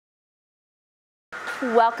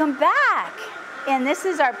Welcome back. And this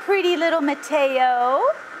is our pretty little Mateo.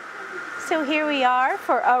 So here we are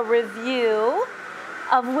for a review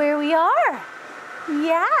of where we are.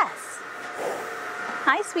 Yes.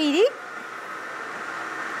 Hi, sweetie.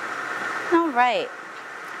 All right.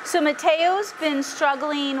 So Mateo's been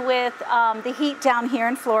struggling with the heat down here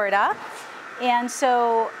in Florida. And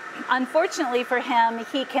so unfortunately for him,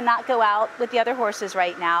 he cannot go out with the other horses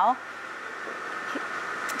right now.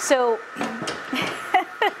 So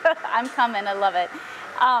I'm coming, I love it.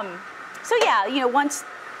 So yeah, you know, once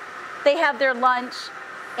they have their lunch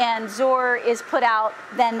and Zor is put out,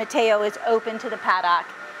 then Mateo is open to the paddock.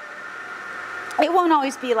 It won't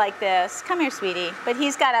always be like this. Come here, sweetie. But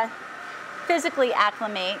he's got to physically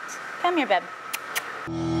acclimate. Come here, babe.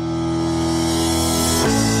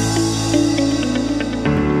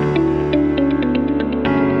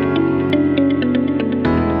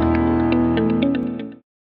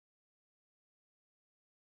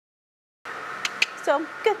 So,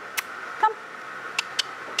 good. Come.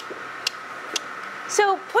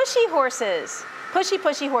 So, pushy horses.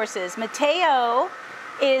 Pushy horses. Mateo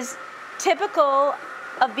is typical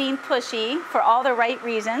of being pushy for all the right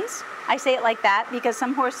reasons. I say it like that because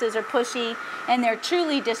some horses are pushy and they're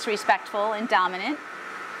truly disrespectful and dominant.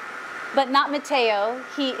 But not Mateo.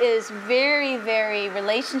 He is very, very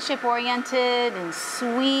relationship oriented and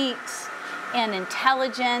sweet and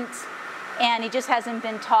intelligent, and he just hasn't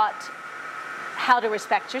been taught how to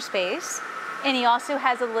respect your space. And he also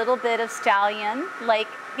has a little bit of stallion-like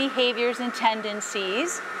behaviors and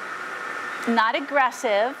tendencies. Not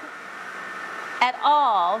aggressive at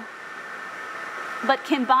all, but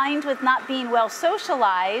combined with not being well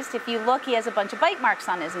socialized, if you look, he has a bunch of bite marks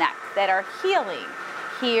on his neck that are healing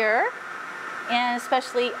here, and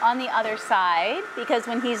especially on the other side, because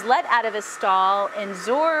when he's let out of his stall and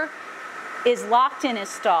Zor is locked in his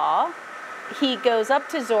stall, he goes up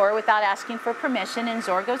to Zor without asking for permission, and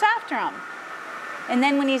Zor goes after him. And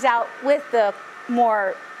then when he's out with the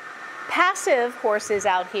more passive horses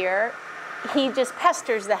out here, he just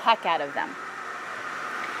pesters the heck out of them.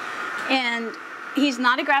 And he's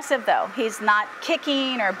not aggressive, though. He's not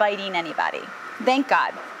kicking or biting anybody. Thank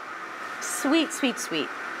God. Sweet, sweet, sweet.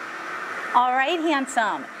 All right,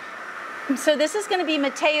 handsome. So this is going to be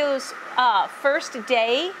Mateo's first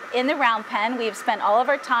day in the round pen. We have spent all of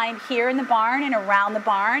our time here in the barn and around the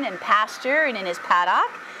barn and pasture and in his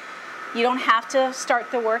paddock. You don't have to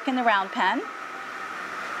start the work in the round pen.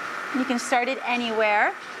 You can start it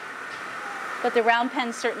anywhere, but the round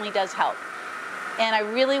pen certainly does help. And I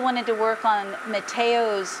really wanted to work on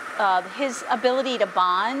Mateo's, his ability to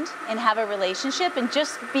bond and have a relationship, and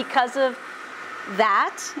just because of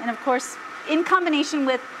that, and of course, in combination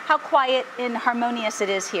with how quiet and harmonious it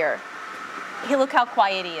is here. Hey, look how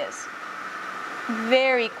quiet he is.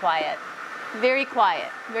 Very quiet, very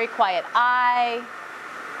quiet, very quiet.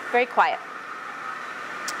 Very quiet.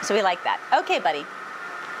 So we like that. Okay, buddy.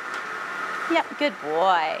 Yep, good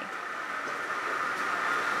boy.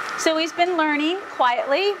 So he's been learning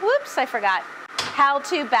quietly, whoops, I forgot, how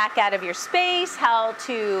to back out of your space, how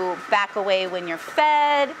to back away when you're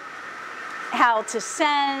fed, how to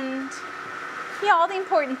send, you know, all the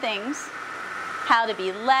important things, how to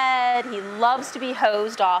be led. He loves to be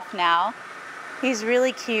hosed off now. He's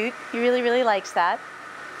really cute. He really, really likes that.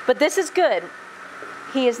 But this is good.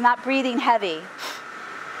 He is not breathing heavy.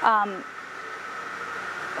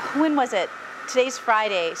 When was it? Today's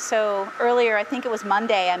Friday, so earlier, I think it was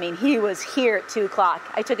Monday, I mean, he was here at 2 o'clock.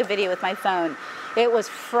 I took a video with my phone. It was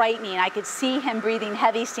frightening. I could see him breathing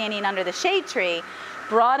heavy standing under the shade tree.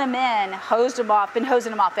 Brought him in, hosed him off, been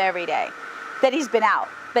hosing him off every day that he's been out.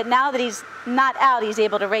 But now that he's not out, he's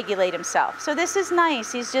able to regulate himself. So this is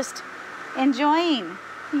nice. He's just enjoying.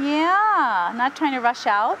 Yeah, not trying to rush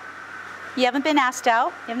out. You haven't been asked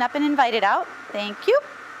out. You have not been invited out. Thank you.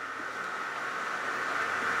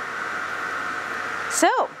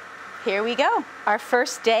 So, here we go. Our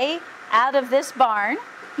first day out of this barn.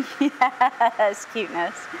 Yes,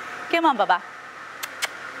 cuteness. Come on, Baba.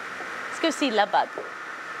 Let's go see Love Bug.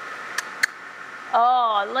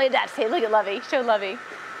 Oh, look at that face. Look at Lovey. Show Lovey.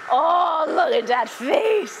 Oh, look at that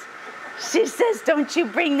face. She says, don't you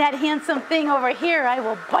bring that handsome thing over here. I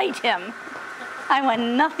will bite him. I want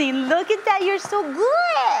nothing. Look at that. You're so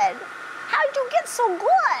good. How'd you get so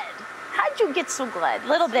good? How'd you get so good?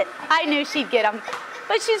 Little bit. I knew she'd get him.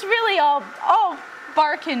 But she's really all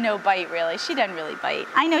bark and no bite, really. She doesn't really bite.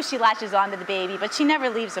 I know she latches onto the baby, but she never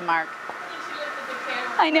leaves a mark.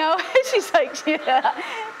 I know. She's like, yeah,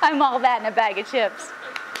 I'm all that in a bag of chips.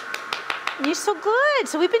 You're so good.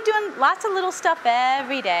 So we've been doing lots of little stuff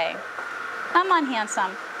every day. Come on,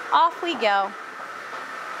 handsome. Off we go.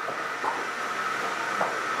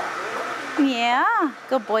 Yeah,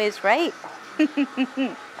 good boy is right.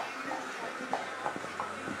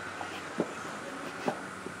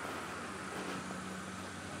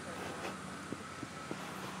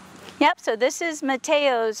 Yep, so this is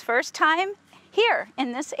Mateo's first time here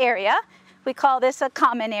in this area. We call this a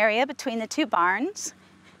common area between the two barns.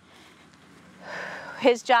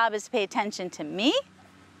 His job is to pay attention to me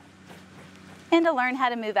and to learn how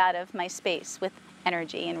to move out of my space with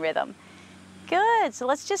energy and rhythm. Good, so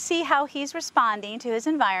let's just see how he's responding to his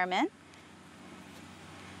environment.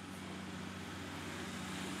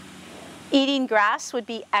 Eating grass would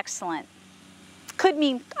be excellent. Could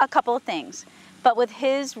mean a couple of things, but with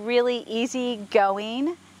his really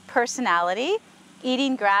easygoing personality,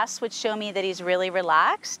 eating grass would show me that he's really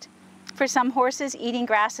relaxed. For some horses, eating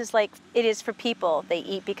grass is like it is for people. They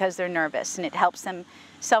eat because they're nervous, and it helps them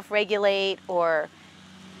self-regulate or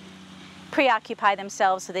preoccupy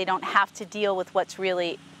themselves so they don't have to deal with what's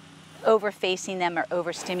really overfacing them or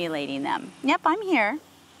overstimulating them. Yep, I'm here.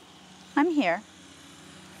 I'm here.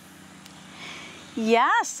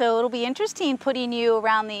 Yeah, so it'll be interesting putting you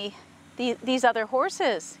around these other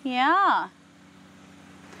horses. Yeah.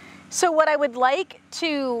 So what I would like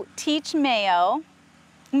to teach Mateo,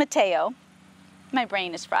 my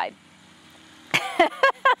brain is fried.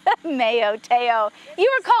 Teo.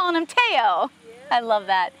 You were calling him Teo. I love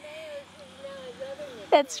that.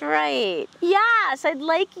 That's right. Yes, I'd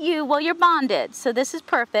like you, well, you're bonded, so this is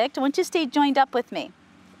perfect. I want you to stay joined up with me.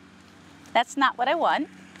 That's not what I want.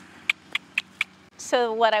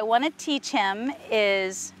 So what I want to teach him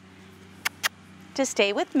is to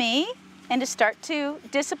stay with me and to start to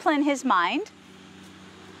discipline his mind.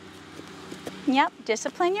 Yep,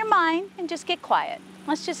 discipline your mind and just get quiet.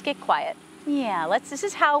 Let's just get quiet. Yeah, this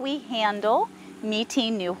is how we handle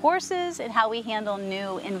meeting new horses and how we handle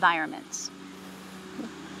new environments.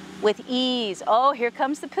 With ease. Oh, here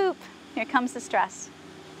comes the poop. Here comes the stress.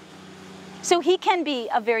 So he can be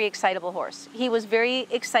a very excitable horse. He was very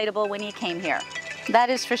excitable when he came here.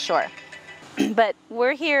 That is for sure. But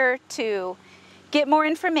we're here to get more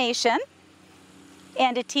information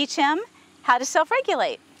and to teach him how to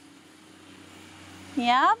self-regulate.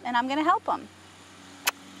 Yeah, and I'm going to help him.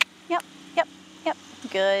 Yep, yep, yep.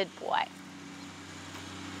 Good boy.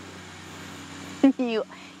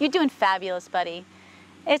 You're doing fabulous, buddy.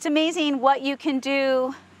 It's amazing what you can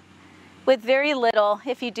do with very little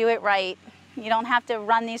if you do it right. You don't have to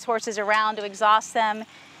run these horses around to exhaust them.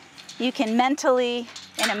 You can mentally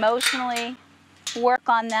and emotionally work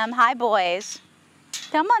on them. Hi, boys.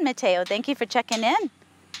 Come on, Mateo. Thank you for checking in.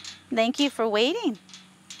 Thank you for waiting.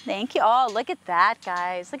 Thank you. Oh, look at that,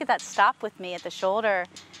 guys. Look at that stop with me at the shoulder.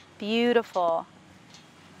 Beautiful.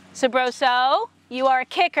 Sabroso, you are a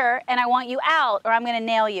kicker, and I want you out, or I'm going to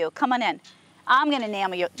nail you. Come on in. I'm going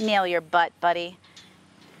to nail your butt, buddy.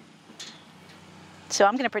 So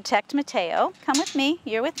I'm going to protect Mateo. Come with me.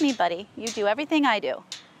 You're with me, buddy. You do everything I do.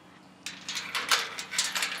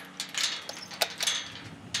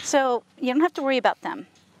 So you don't have to worry about them.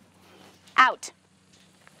 Out.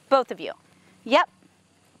 Both of you. Yep.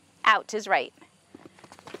 Out is right.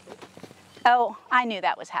 Oh, I knew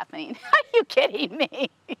that was happening. Are you kidding me?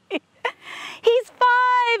 He's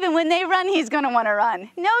 5, and when they run, he's going to want to run.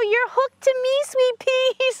 No, you're hooked to me, sweet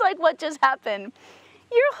pea. He's like, what just happened?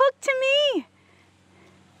 You're hooked to me.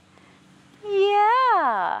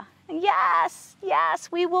 Yeah. Yes,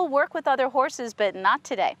 yes, we will work with other horses, but not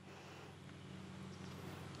today.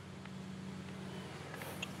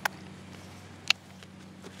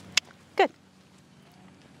 Good.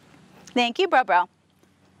 Thank you, bro.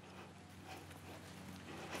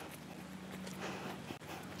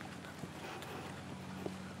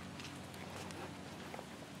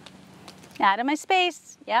 Out of my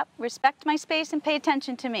space. Yep, respect my space and pay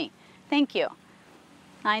attention to me. Thank you.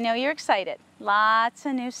 I know you're excited. Lots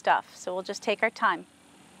of new stuff, so we'll just take our time.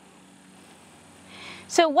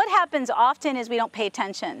 So what happens often is we don't pay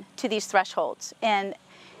attention to these thresholds, and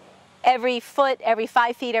every foot, every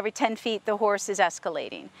 5 feet, every 10 feet, the horse is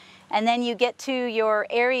escalating. And then you get to your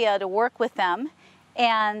area to work with them,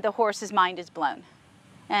 and the horse's mind is blown.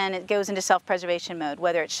 And it goes into self-preservation mode,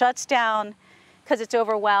 whether it shuts down because it's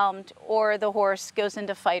overwhelmed, or the horse goes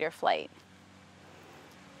into fight or flight.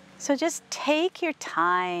 So just take your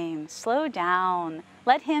time, slow down,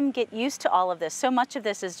 let him get used to all of this. So much of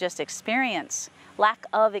this is just experience, lack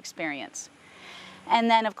of experience. And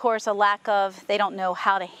then of course a lack of, they don't know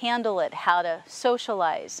how to handle it, how to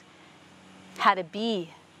socialize, how to be.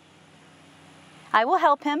 I will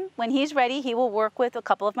help him. When he's ready, he will work with a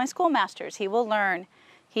couple of my schoolmasters. He will learn,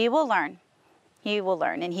 he will learn. He will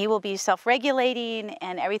learn, and he will be self-regulating,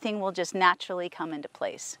 and everything will just naturally come into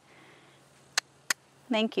place.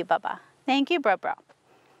 Thank you, Bubba. Thank you, bro.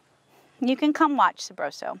 You can come watch,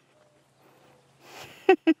 Sabroso.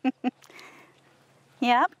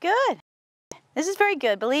 Yep, good. This is very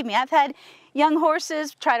good. Believe me, I've had young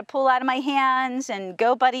horses try to pull out of my hands and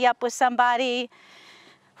go buddy up with somebody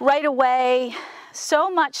right away. So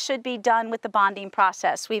much should be done with the bonding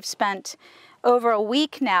process. We've spent over a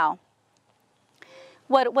week now.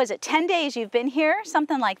 What was it, 10 days you've been here?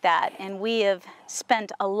 Something like that. And we have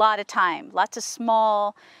spent a lot of time, lots of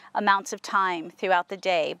small amounts of time throughout the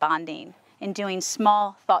day bonding and doing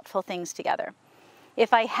small, thoughtful things together.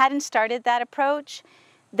 If I hadn't started that approach,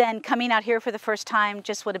 then coming out here for the first time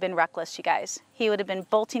just would have been reckless, you guys. He would have been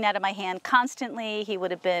bolting out of my hand constantly. He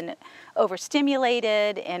would have been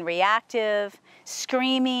overstimulated and reactive,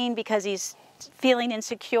 screaming because he's feeling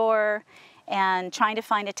insecure and trying to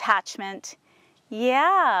find attachment.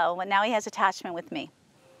 Yeah, well, now he has attachment with me.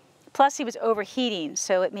 Plus he was overheating,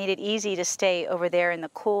 so it made it easy to stay over there in the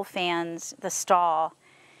cool fans, the stall.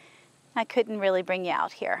 I couldn't really bring you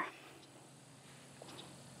out here.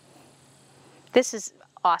 This is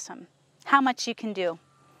awesome. How much you can do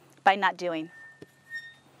by not doing.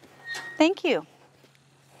 Thank you.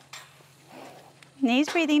 And he's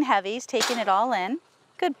breathing heavy, he's taking it all in.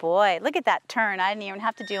 Good boy, look at that turn. I didn't even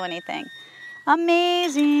have to do anything.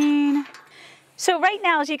 Amazing. So right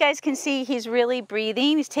now, as you guys can see, he's really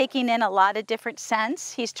breathing. He's taking in a lot of different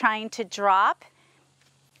scents. He's trying to drop,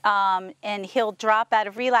 and he'll drop out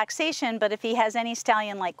of relaxation, but if he has any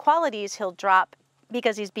stallion-like qualities, he'll drop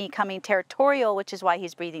because he's becoming territorial, which is why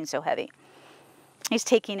he's breathing so heavy. He's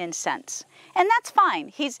taking in scents. And that's fine.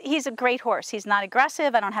 He's a great horse. He's not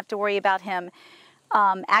aggressive. I don't have to worry about him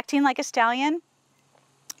acting like a stallion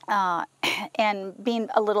and being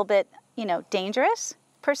a little bit, you know, dangerous,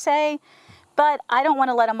 per se. But I don't want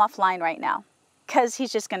to let him offline right now because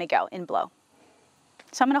he's just going to go and blow.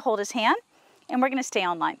 So I'm going to hold his hand and we're going to stay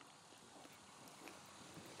online.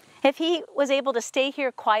 If he was able to stay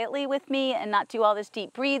here quietly with me and not do all this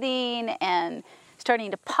deep breathing and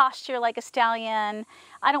starting to posture like a stallion,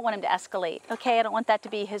 I don't want him to escalate, okay? I don't want that to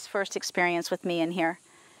be his first experience with me in here.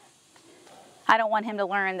 I don't want him to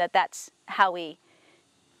learn that that's how we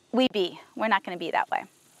be. We're not going to be that way.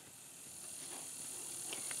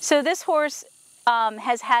 So this horse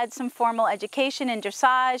has had some formal education in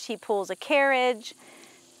dressage. He pulls a carriage.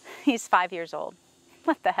 He's 5 years old.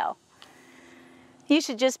 What the hell? You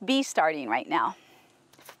should just be starting right now,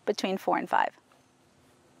 between 4 and 5.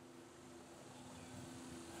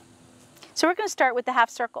 So we're going to start with the half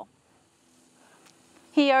circle.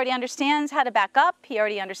 He already understands how to back up. He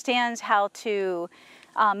already understands how to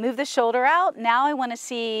move the shoulder out. Now I want to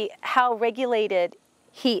see how regulated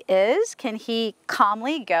he is. Can he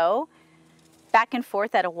calmly go back and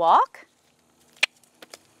forth at a walk?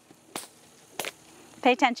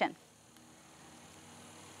 Pay attention.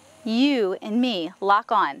 You and me,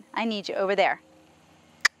 lock on. I need you over there.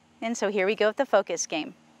 And so here we go with the focus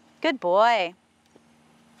game. Good boy.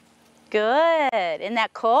 Good. Isn't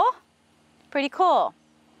that cool? Pretty cool.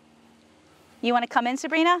 You want to come in,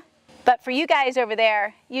 Sabrina? But for you guys over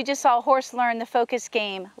there, you just saw a horse learn the focus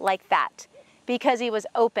game like that because he was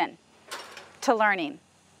open to learning.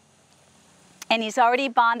 And he's already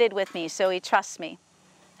bonded with me, so he trusts me.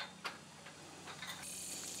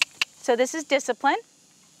 So this is discipline.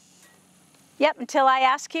 Yep, until I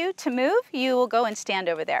ask you to move, you will go and stand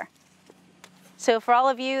over there. So for all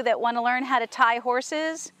of you that want to learn how to tie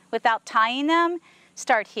horses without tying them,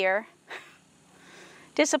 start here.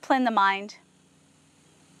 Discipline the mind.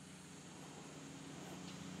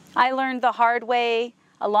 I learned the hard way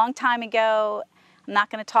a long time ago. I'm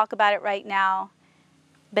not going to talk about it right now,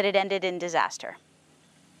 but it ended in disaster.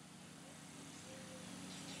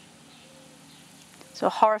 So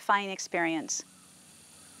a horrifying experience.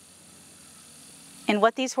 And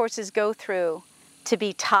what these horses go through to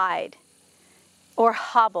be tied or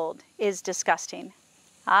hobbled is disgusting.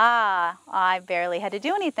 Ah, I barely had to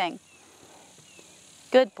do anything.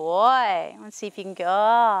 Good boy. Let's see if you can go.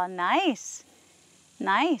 Oh, nice.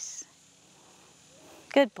 Nice.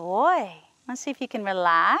 Good boy. Let's see if you can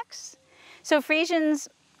relax. So Friesians,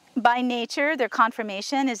 by nature, their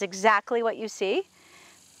conformation is exactly what you see.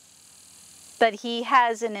 But he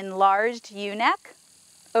has an enlarged ewe-neck,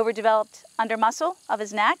 overdeveloped under muscle of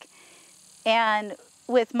his neck. And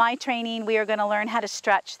with my training, we are going to learn how to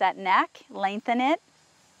stretch that neck, lengthen it,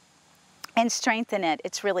 and strengthen it.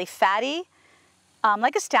 It's really fatty,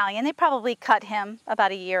 like a stallion. They probably cut him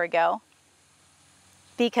about a year ago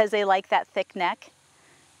because they like that thick neck.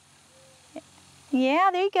 Yeah,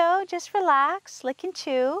 there you go. Just relax, lick and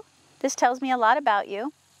chew. This tells me a lot about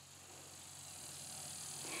you.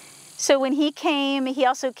 So when he came, he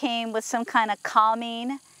also came with some kind of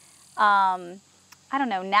calming I don't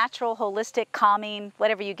know, natural, holistic, calming,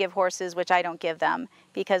 whatever you give horses, which I don't give them,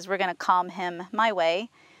 because we're going to calm him my way,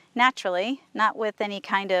 naturally, not with any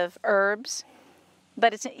kind of herbs.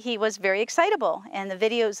 But he was very excitable. And the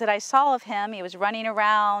videos that I saw of him, he was running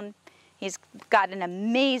around. He's got an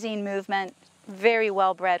amazing movement, very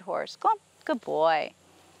well-bred horse. Go on, good boy.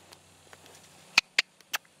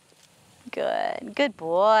 Good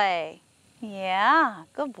boy. Yeah,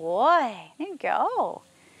 good boy. There you go.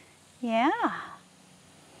 Yeah.